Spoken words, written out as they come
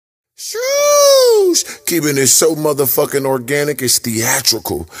Shoosh! Keeping it so motherfucking organic, it's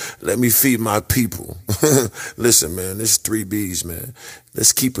theatrical. Let me feed my people. Listen, man, this 3Bs, man.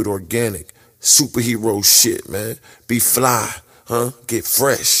 Let's keep it organic. Superhero shit, man. Be fly, huh? Get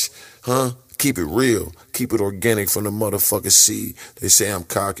fresh, huh? Keep it real. Keep it organic from the motherfucking seed. They say I'm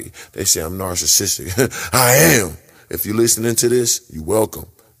cocky. They say I'm narcissistic. I am. If you're listening to this, you're welcome.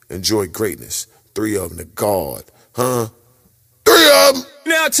 Enjoy greatness. 3 of them to God, huh? 3 of them!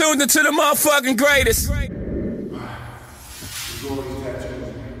 Now tuned into the motherfucking greatest. Go over these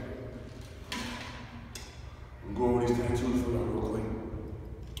tattoos, man. Go over these tattoos for y'all real quick.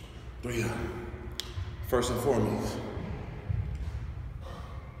 3 of them. First and foremost,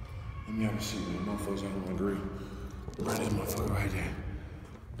 let me have a seat, man. Motherfuckers, I don't agree. Right this motherfucker right there.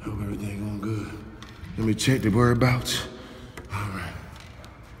 I hope everything going good. Let me check the whereabouts. All right.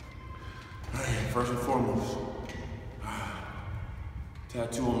 First and foremost,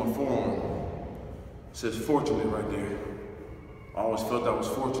 tattoo on my forearm. It says fortunate right there. I always felt I was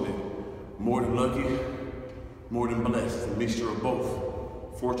fortunate. More than lucky, more than blessed. A mixture of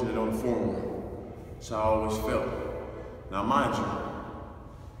both. Fortunate on the forearm. That's how I always felt. Now mind you,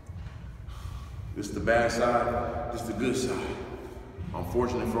 this is the bad side, this is the good side. I'm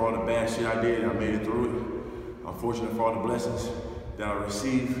fortunate for all the bad shit I did, I made it through it. I'm fortunate for all the blessings that I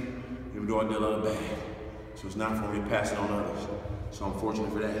received, even though I did a lot of bad. So it's not for me to pass it on to others. So I'm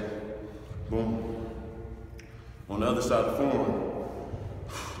fortunate for that. Boom. On the other side of the forearm,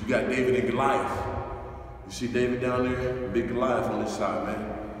 you got David and Goliath. You see David down there, big Goliath on this side,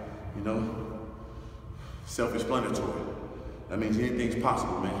 man. You know, self-explanatory. That means anything's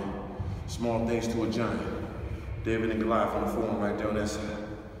possible, man. Small things to a giant. David and Goliath on the forearm right there on that side.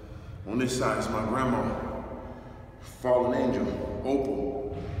 On this side, it's my grandma, fallen angel,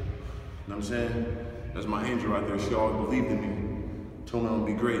 Opal. You know what I'm saying? That's my angel right there. She always believed in me. Told me I'm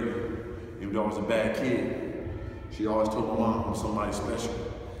gonna be great. Even though I was a bad kid, she always told my mom I'm somebody special.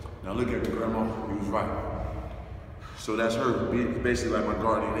 Now look at me, grandma, you was right. So that's her, basically like my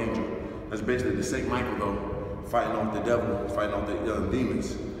guardian angel. That's basically the Saint Michael though, fighting off the devil, fighting off the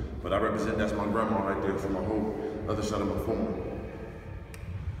demons. But I represent, that's my grandma right there from my whole other side of my forearm.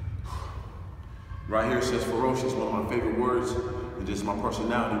 Right here it says ferocious, one of my favorite words, and just my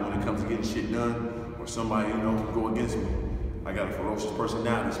personality when it comes to getting shit done, or somebody, you know, go against me. I got a ferocious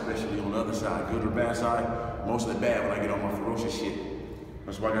personality, especially on the other side, good or bad side, mostly bad when I get on my ferocious shit.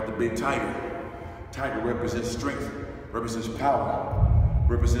 That's why I got the big tiger. Tiger represents strength, represents power,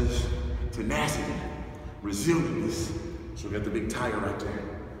 represents tenacity, resilience. So we got the big tiger right there.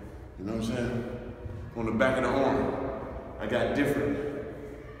 You know what I'm saying? On the back of the arm, I got different.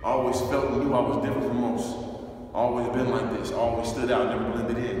 I always felt and knew I was different from most. Always been like this, always stood out, never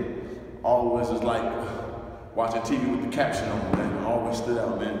blended in. Always was like watching TV with the caption on, man. I always stood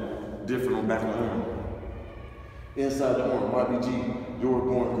out, man. Different on the back of the arm. Inside the arm, YBG, you were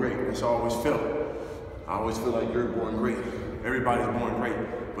born great. That's how I always felt. I always feel like you're born great. Everybody's born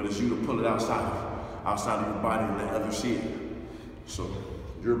great, but it's you to pull it outside of your body and let others see it. So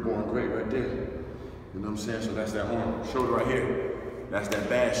you're born great right there. You know what I'm saying? So that's that arm. Shoulder right here. That's that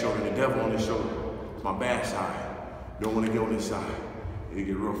bad shoulder. The devil on this shoulder. It's my bad side. Don't want to get on this side. It'll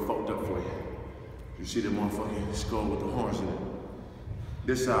get real fucked up for you. You see the motherfucking skull with the horns in it.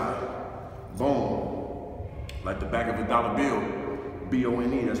 This side, bone. Like the back of a dollar bill.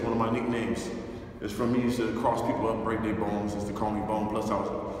 B-O-N-E, that's one of my nicknames. It's from me to cross people up, break their bones, just to call me Bone. Plus I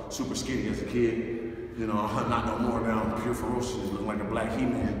was super skinny as a kid. You know, I'm not no more now, I'm pure ferociousness, looking like a black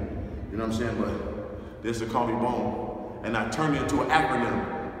He-Man. You know what I'm saying? But this is call me Bone. And I turned it into an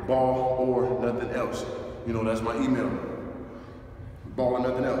acronym, ball or nothing else. You know, that's my email. Ball or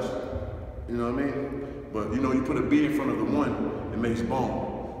nothing else. You know what I mean? But you know, you put a B in front of the one, it makes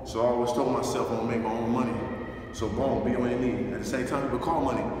Bone. So I always told myself I'm gonna make my own money. So Bone, B-O-N-E. At the same time, people call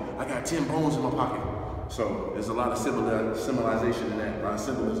money. I got 10 bones in my pocket. So there's a lot of symbolization in that, a lot of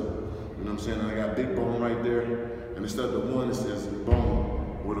symbolism. You know what I'm saying? I got big bone right there, and instead of the one, it says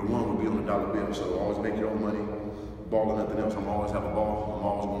bone, where the one would be on the dollar bill. So always make your own money, ball or nothing else. I'm always have a ball. I'm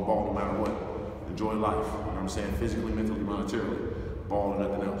always gonna ball no matter what. Enjoy life. You know what I'm saying? Physically, mentally, monetarily. Ball or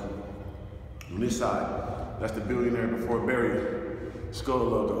nothing else. On this side, that's the billionaire before burial. Skull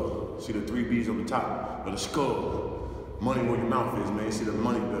logo. See the 3Bs on the top of the skull. Money where your mouth is, man. You see the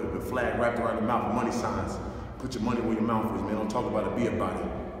money, the flag wrapped around the mouth, money signs. Put your money where your mouth is, man. Don't talk about it, be about it.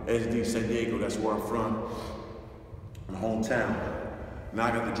 SD, San Diego, that's where I'm from. My hometown. Now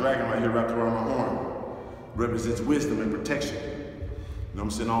I got the dragon right here wrapped around my arm. Represents wisdom and protection. You know what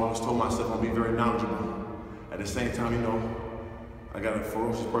I'm saying? I always told myself I'll be very knowledgeable. At the same time, you know, I got a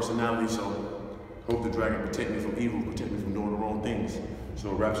ferocious personality, so hope the dragon protect me from evil, protect me from doing the wrong wrong things. So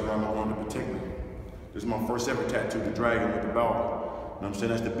it wraps around my arm to protect me. This is my first ever tattoo, the dragon with the bow. You know what I'm saying?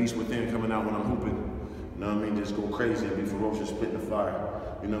 That's the beast within coming out when I'm hooping. You know what I mean? Just go crazy and be ferocious, spitting the fire.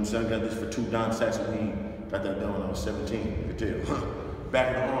 You know what I'm saying? I got this for 2 Don sacks of weed. Got that done when I was 17, you can tell.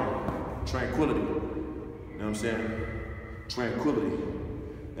 Back of the arm, tranquility. You know what I'm saying? Tranquility.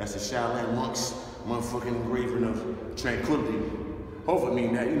 That's the Shaolin monks, motherfucking engraving of tranquility. Hopefully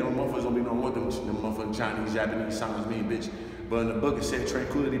mean that, you know, motherfuckers don't be knowing what them motherfucking Chinese, Japanese signs mean, bitch. But in the book it said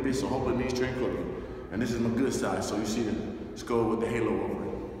tranquility, bitch, so hopefully it means tranquility. And this is my good side, so you see the skull with the halo over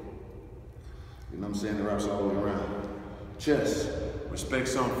it. You know what I'm saying? It wraps all the way around. Chest, respect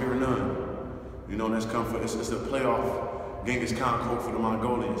some, fear none. You know, that's come for, it's a playoff Genghis Khan quote for the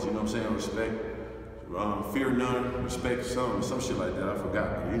Mongolians, you know what I'm saying? Respect, fear none, respect some shit like that, I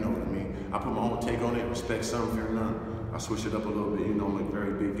forgot, you know what I mean? I put my own take on it, respect some, fear none. I switch it up a little bit, you know, I'm a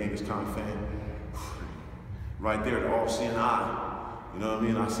very big Genghis Khan fan. Right there, the all-seeing eye, you know what I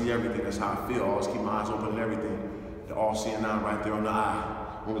mean? I see everything, that's how I feel, I always keep my eyes open and everything. The all-seeing eye right there on the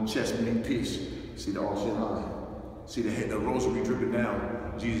eye, on the chest, beneath piece. See the all-seeing eye. See the rosary dripping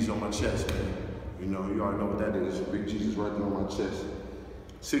down, Jesus on my chest, man. You know, you already know what that is. Big Jesus right there on my chest.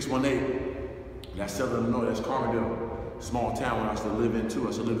 618, that's Southern Illinois, that's Carmondale. Small town where I used to live in too. I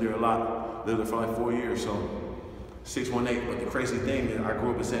used to live there a lot. Lived there for like 4 years, so 618. But the crazy thing is I grew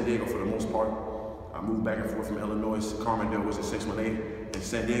up in San Diego for the most part. I moved back and forth from Illinois. Carmondale was at 618, and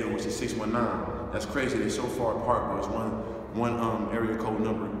San Diego was at 619. That's crazy, they're so far apart, but it's one area code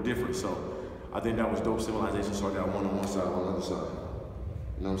number different, so I think that was dope civilization, so I got one on one side, on the other side.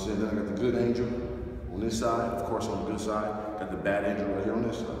 You know what I'm saying? Then I got the good angel on this side, of course on the good side. Got the bad angel right here on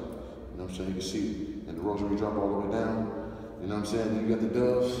this side. You know what I'm saying? You can see it. And the rosary drop all the way down. You know what I'm saying? Then you got the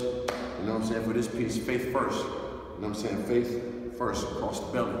doves. You know what I'm saying? For this piece, faith first. You know what I'm saying? Faith first across the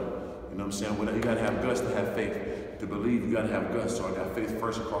belly. You know what I'm saying? You gotta have guts to have faith. To believe, you gotta have guts. So I got faith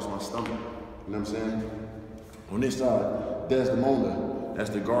first across my stomach. You know what I'm saying? On this side, Desdemona. That's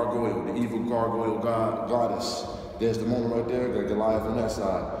the gargoyle, the evil gargoyle goddess. Desdemona right there, got Goliath on that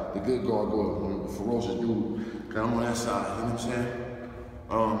side. The good gargoyle, the ferocious dude. Got him on that side, you know what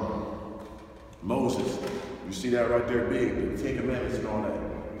I'm saying? Moses, you see that right there big, the 10 Commandments and all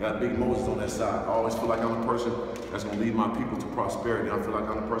that. Got big Moses on that side. I always feel like I'm the person that's gonna lead my people to prosperity. I feel like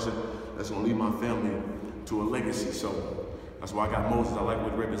I'm the person that's gonna lead my family to a legacy. So that's why I got Moses. I like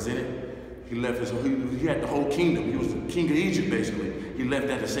what he represented. He left he had the whole kingdom. He was the king of Egypt, basically. He left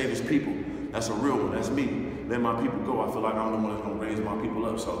that to save his people. That's a real one, that's me. Let my people go. I feel like I'm the one that's gonna raise my people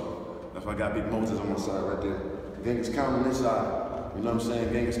up. So that's why I got big Moses on my side right there. Genghis Khan on this side. You know what I'm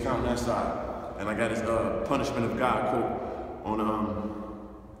saying? Genghis Khan on that side. And I got his punishment of God quote on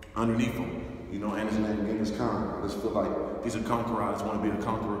underneath him. You know, and his name Genghis Khan. I just feel like he's a conqueror. I just want to be a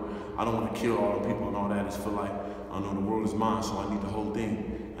conqueror. I don't want to kill all the people and all that. I just feel like I know the world is mine, so I need the whole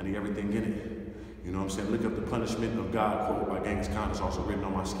thing. I need everything in it. You know what I'm saying? Look up the punishment of God quote by Genghis Khan. It's also written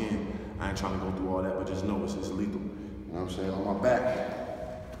on my skin. I ain't trying to go through all that, but just know it's lethal. You know what I'm saying? On my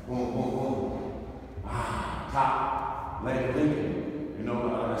back. Boom, boom, boom. Top. Land of Lincoln. You know,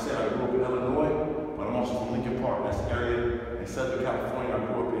 like I said, I grew up in Illinois, but I'm also from Lincoln Park. That's the area in Southern California I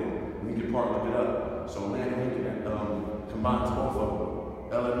grew up in. Lincoln Park, look it up. So Land of Lincoln combines both of them.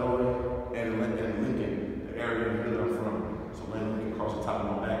 Illinois and Lincoln, the area that I'm from. So Land of Lincoln across the top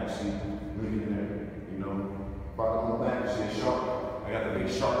of my back, you see Lincoln in there. You know, bottom of my back, you see a shark. I got the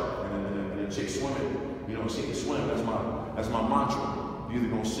big shark, and the chick swimming. You know, she can swim. That's my mantra. You either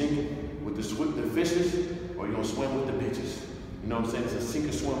gonna sink with the fishes, or you gonna swim with the bitches. You know what I'm saying? It's a sink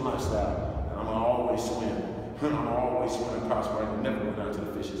or swim lifestyle. And I'm gonna always swim. I'm gonna always swim and prosper. I can never go down to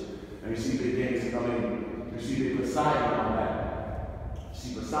the fishes. And you see big gangs coming. You see the Poseidon on that. You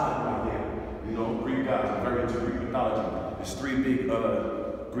see Poseidon right there. You know, Greek gods. I'm very into Greek mythology. There's 3 big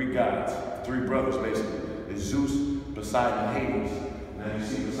Greek gods, 3 brothers basically. There's Zeus, Poseidon, and Hades. Now you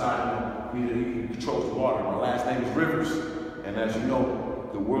see Poseidon, he controls the water. My last name is Rivers. And as you know,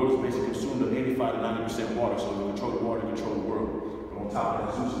 the world is basically consumed of 85 to 90% water. So if you control the water, you control the world. But on top of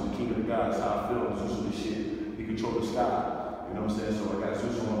that, Zeus is the king of the gods. That's how I feel. Zeus is the shit. He controls the sky. You know what I'm saying? So I got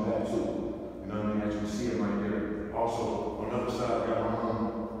Zeus on my back too. You know what I mean? As you can see him right there. Also, on the other side, I got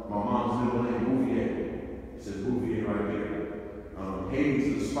my mom's middle name, Bouvier. It says Bouvier right there. Hades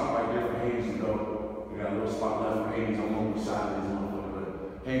is the spot right there for Hades to go. We got a little spot left for Hades on one side of this motherfucker,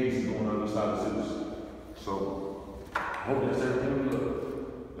 but Hades is on the other side of Zeus. So, I hope that's everything we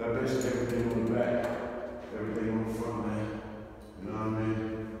look. That basically everything on the back, everything on the front, man. You know what I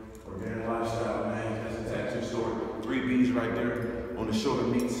mean? Organic lifestyle, man. That's a tattoo story. 3 B's right there on the shoulder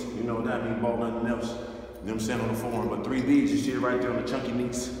meats. You know what that means, ball, nothing else. You know what I'm saying, on the forearm. But 3 B's, you see it right there on the chunky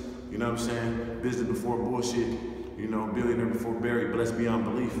meats. You know what I'm saying? Business before bullshit. You You know, billionaire before buried, blessed beyond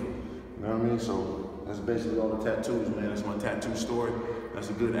belief. You know what I mean? So that's basically all the tattoos, man. That's my tattoo story. That's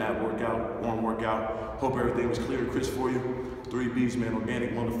a good ab workout, arm workout. Hope everything was clear and crisp for you. 3 B's, man.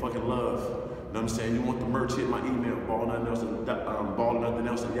 Organic motherfucking love. You know what I'm saying? You want the merch, hit my email,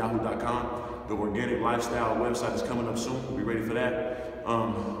 ballandnothinelse@yahoo.com. The Organic Lifestyle website is coming up soon. Be ready for that.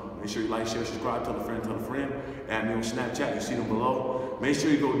 Make sure you like, share, subscribe, tell a friend, Add me on Snapchat, you see them below. Make sure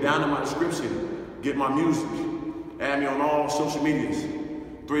you go down in my description, get my music. Add me on all social medias.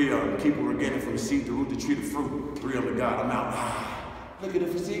 3 of them, keep it organic from the seed, the root, the tree, the fruit. 3 of them to God, I'm out. Look at the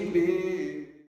physique, bitch.